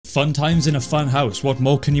Fun times in a fun house, what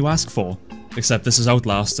more can you ask for? Except this is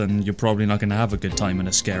Outlast and you're probably not gonna have a good time in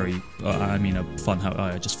a scary, a fun house.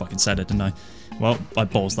 I just fucking said it, didn't I? Well, I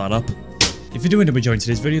balls that up. If you do end up enjoying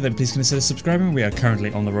today's video, then please consider subscribing. We are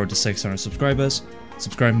currently on the road to 600 subscribers.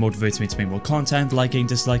 Subscribing motivates me to make more content, liking,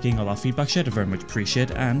 disliking, all that feedback shit, I very much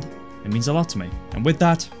appreciate, and it means a lot to me. And with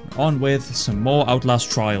that, on with some more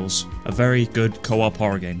Outlast Trials, a very good co-op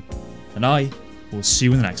horror game. And I will see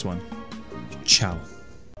you in the next one. Ciao.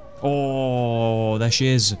 Oh, there she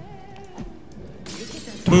is.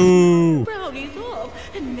 Boo! Brownies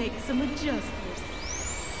off and make some adjustments.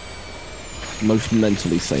 Most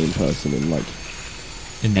mentally sane person in like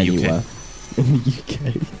In the anywhere. UK. In the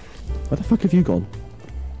UK. Where the fuck have you gone?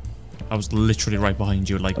 I was literally right behind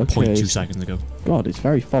you like Okay. 0.2 seconds ago. God, it's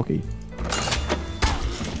very foggy.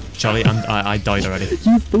 Charlie, I died already.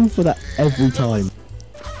 You fall for that every time.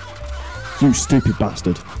 You stupid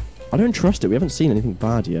bastard. I don't trust it. We haven't seen anything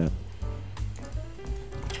bad yet.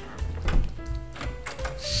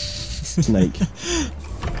 Snake.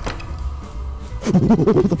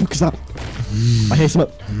 What the fuck is that? I hear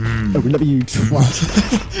something. Oh, let me, you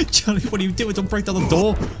twat. Charlie, what are you doing? Don't break down the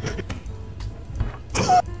door.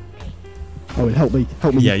 Oh, help me.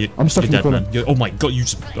 Help me. Yeah, I'm stuck in the dead, corner. man. Oh my god, you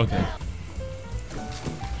just... Okay.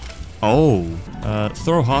 Oh.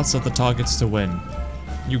 Throw hearts at the targets to win.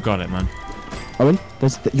 You got it, man. Owen,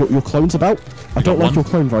 there's your clone's about. I don't like your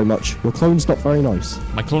clone very much. Your clone's not very nice.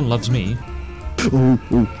 My clone loves me. Ooh,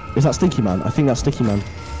 ooh. Is that Stinky Man? I think that's Stinky Man.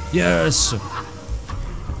 Yes!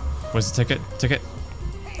 Where's the ticket? Ticket?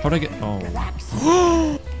 How'd I get...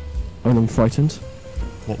 Oh. Owen, I'm frightened.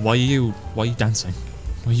 Why are you dancing?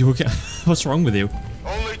 Are you okay? What's wrong with you?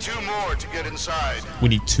 Only 2 more to get inside. We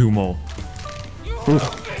need 2 more. Ooh.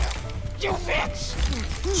 You bitch!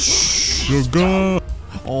 Sugar!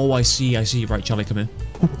 Oh, I see. Right, Charlie, come in.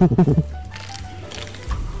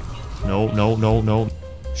 No.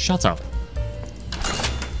 Shut up.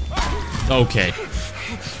 Okay.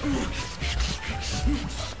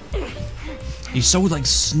 He's so, like,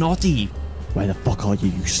 snotty. Where the fuck are you,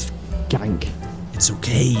 you skank? It's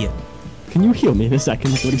okay. Can you heal me in a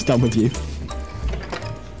second before he's done with you?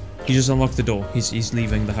 He just unlocked the door. He's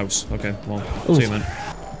leaving the house. Okay, well, Oh, see you, man.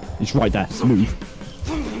 He's right there. Move.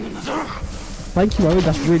 Thank you, Owen.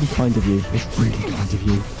 That's really kind of you. It's really kind of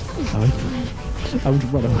you. Owen, I would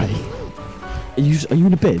run away. Are you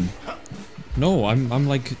in a bin? No, I'm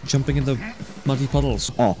like jumping in the muddy puddles.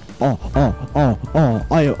 I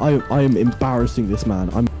am embarrassing this man.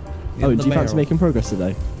 Owen, do you fancy making progress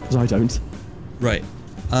today? Because I don't. Right.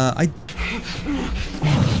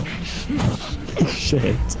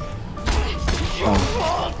 Shit.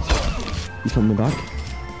 Oh. He's coming back.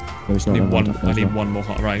 No, he's not. I need one more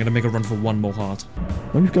heart. Right, I'm gonna make a run for 1 more heart.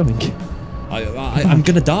 Where are you going? I'm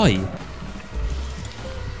gonna die.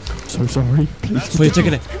 So sorry. Please. Wait,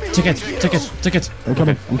 ticket. I'm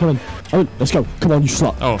coming. I'm coming. Owen, let's go. Come on, you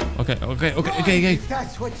slut. Oh, okay.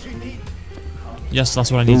 That's what you need. Yes,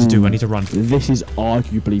 that's what I need to do. I need to run. This is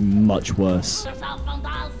arguably much worse. Do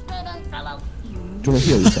you want to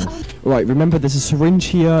heal yourself? Right, remember there's a syringe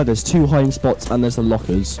here, there's 2 hiding spots, and there's the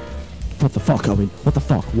lockers. What the fuck, Owen? What the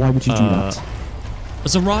fuck? Why would you do that?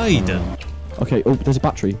 It's a ride. Okay, oh, there's a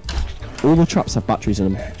battery. All the traps have batteries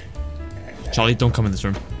in them. Charlie, don't come in this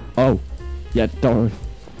room. Oh. Yeah, don't worry.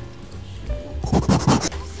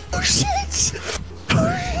 Oh, shit!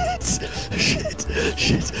 Oh, shit!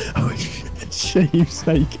 Shit! Oh, shit, you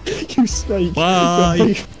snake! You snake!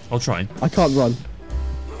 Bye! I'll try. I can't run.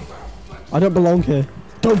 I don't belong here.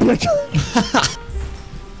 Don't blink!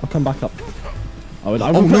 I'll come back up. Oh,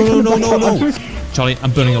 No. Charlie,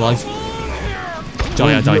 I'm burning alive.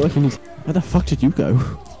 Charlie, I died. Where the fuck did you go?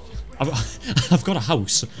 I've got a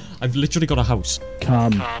house. I've literally got a house.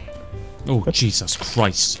 Come. Oh, Jesus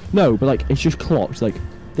Christ. No, but like, it's just clocked. Like,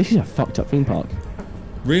 this is a fucked up theme park.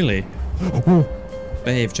 Really?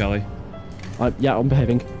 Behave, Charlie. Yeah, I'm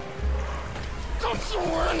behaving.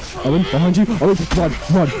 Owen, behind you. Owen,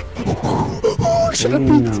 run. Shut up,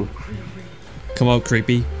 Come on,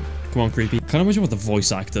 creepy. Can I imagine what the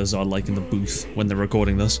voice actors are like in the booth when they're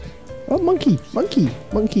recording this? Oh, monkey. Where?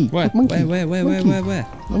 Monkey. Where?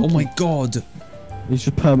 Oh my god. He's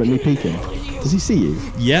just permanently peeking. Does he see you?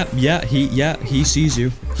 Yeah, he sees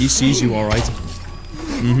you. He sees you, alright.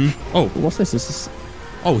 Oh. What's this?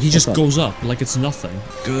 Oh, he just up? goes up like it's nothing.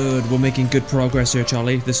 Good, we're making good progress here,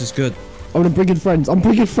 Charlie. This is good. Oh, I'm bringing friends.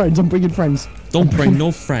 Don't bring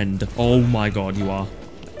no friend. Oh my god, you are.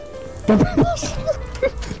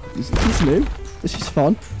 Listen, this is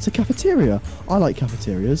fun. It's a cafeteria. I like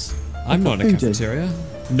cafeterias. I'm not in a cafeteria.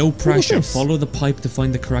 No pressure. this? Follow the pipe to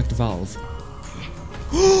find the correct valve.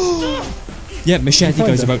 Yeah, Machete find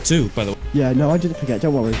goes her. about too, by the way. Yeah, no, I didn't forget.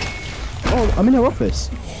 Don't worry. Oh, I'm in her office.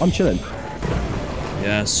 I'm chilling.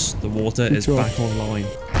 Yes, the water is job. back online.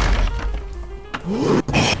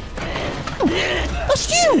 That's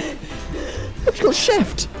you! I just got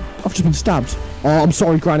chefed. I've just been stabbed. Oh, I'm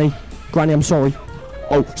sorry, Granny. Granny, I'm sorry.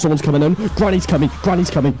 Oh, someone's coming in. Granny's coming. Granny's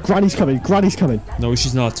coming. Granny's coming. Granny's coming. No,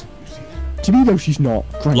 she's not. Do you know she's not?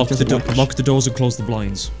 Granny Lock doesn't like lock the doors and close the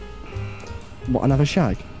blinds. What, another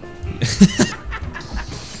shag?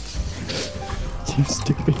 You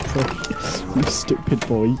stupid boy. You stupid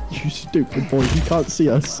boy. You stupid boy. You can't see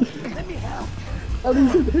us. And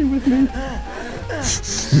he's in here with me.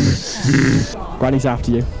 Granny's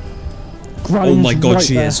after you. Granny's Oh my god, right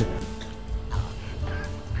she there. is.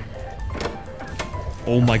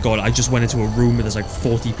 Oh my god, I just went into a room where there's like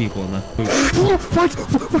 40 people in there. What the fuck?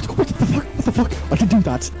 What the fuck? I can do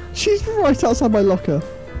that. She's right outside my locker.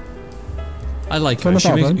 I like Turn her.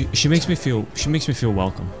 the She makes me feel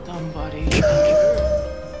welcome. Somebody.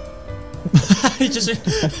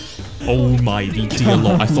 Oh my dear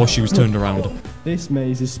lord, I thought she was turned around. This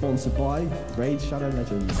maze is sponsored by Raid Shadow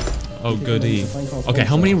Legends. Oh goody. Okay,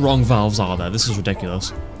 how many wrong valves are there? This is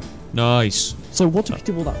ridiculous. Nice. So what do we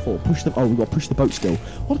do all that for? Push the we got to push the boat still.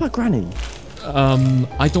 What about Granny?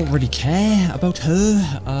 I don't really care about her.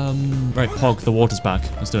 Right, Pog, the water's back.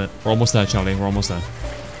 Let's do it. We're almost there, Charlie. We're almost there.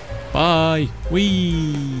 Bye.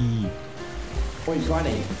 Whee. Wait,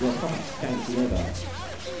 Granny, you're can't you know that?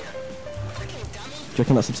 Do you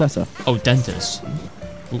reckon that's Obsessor? Oh, dentist.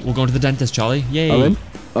 We're going to the dentist, Charlie. Yay.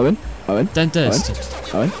 Owen?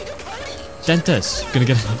 Dentist. Owen? Dentist. Gonna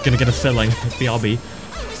get a filling. BRB.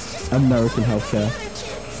 American healthcare.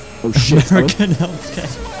 Oh shit, American healthcare.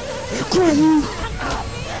 Granny!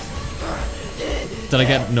 Did I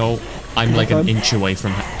get? No. I'm like an inch away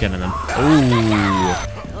from getting them. Oh.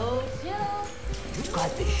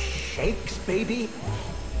 Got the shakes, baby.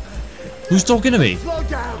 Who's talking to me?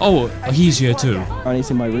 Oh, he's here too. Granny's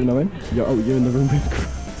in my room, Owen. You're in the room with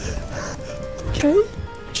Okay?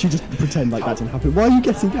 She just pretend like that didn't happen. Why are you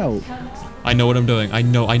getting out? I know what I'm doing. I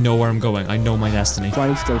know where I'm going. I know my destiny.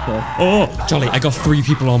 Granny's still here. Oh, Charlie, I got 3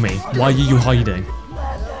 people on me. Why are you hiding?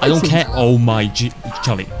 I don't care. Oh my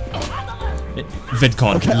Charlie.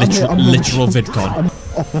 VidCon. Okay, literal VidCon.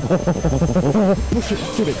 Push it.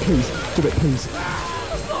 Do it, please. Do it, please.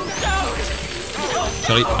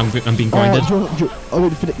 Charlie, I'm being grinded.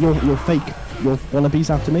 You're fake. Your wannabes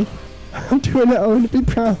after me. I'm doing it. I want to be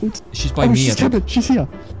proud. She's by me. She's coming. She's here.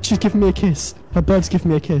 She's giving me a kiss. Her bird's giving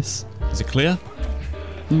me a kiss. Is it clear?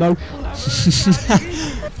 No.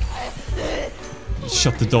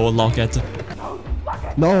 Shut the door, lock it.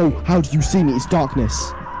 No. How do you see me? It's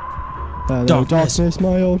darkness. Darkness,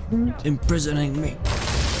 my old friend. Imprisoning me.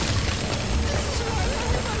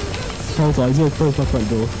 Hold on, he's gonna close my front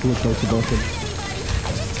door. I'm gonna close the bottom.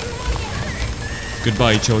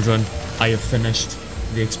 Goodbye, children. I have finished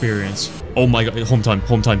the experience. Oh my god, home time,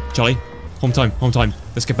 Charlie. Home time.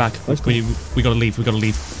 Let's get back. We gotta leave.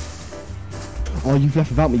 Oh, you've left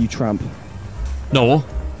without me, you tramp. No.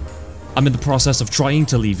 I'm in the process of trying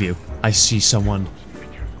to leave you. I see someone.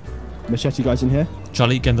 Machete guys in here?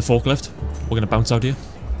 Charlie, get in the forklift. We're gonna bounce out here.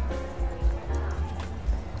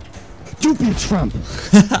 Don't be a tramp!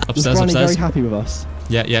 Upstairs. Very happy with us.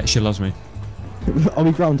 Yeah, she loves me. Are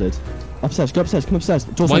we grounded? Upstairs, go upstairs, come upstairs.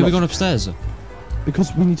 Why are we going upstairs?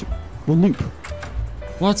 Because we need to... We'll loop.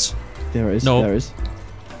 What? There it is, No. there it is.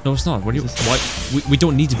 No, it's not. What do you... Why? We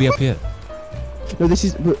don't need to be up here. No, this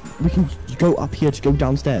is... We can go up here to go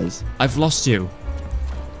downstairs. I've lost you.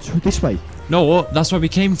 So this way. No, that's where we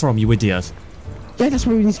came from, you idiot. Yeah, that's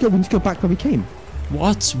where we need to go. We need to go back where we came.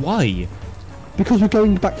 What? Why? Because we're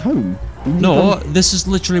going back home. No, this is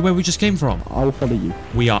literally where we just came from. I'll follow you.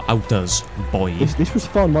 We are outdoors, boy. This was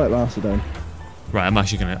fun while it lasted, though. Right, I'm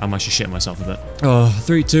actually shitting myself a bit. Oh,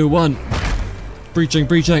 3, 2, 1. Breaching.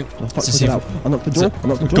 Oh, fuck, Let's see if- out. Unlock the door.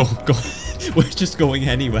 Unlock the door. Go. We're just going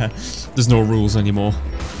anywhere. There's no rules anymore.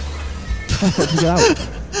 Get out.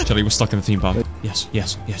 Charlie, we're stuck in the theme park.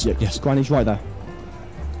 Yes. Granny's right there.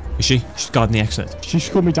 Is she? She's guarding the exit. She's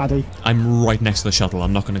called me daddy. I'm right next to the shuttle.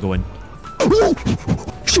 I'm not going to go in.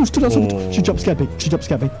 She was stood outside. Oh. She jump scared me.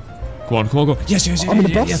 Go on. Yes. I'm in the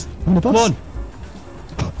bus. Yes. I'm in the bus. Come on.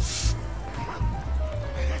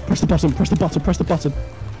 Press the button.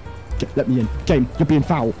 Let me in. Game, you're being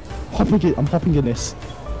foul. I'm hopping in this.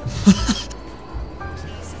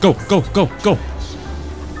 Go.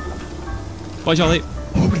 Bye, Charlie.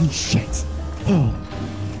 Holy shit.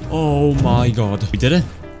 Oh my god. We did it.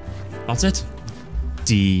 That's it.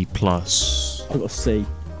 D+. I got a C.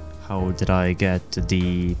 How did I get a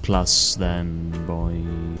D plus then, boy?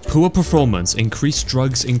 Poor performance, increased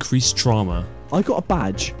drugs, increased trauma. I got a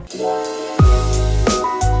badge.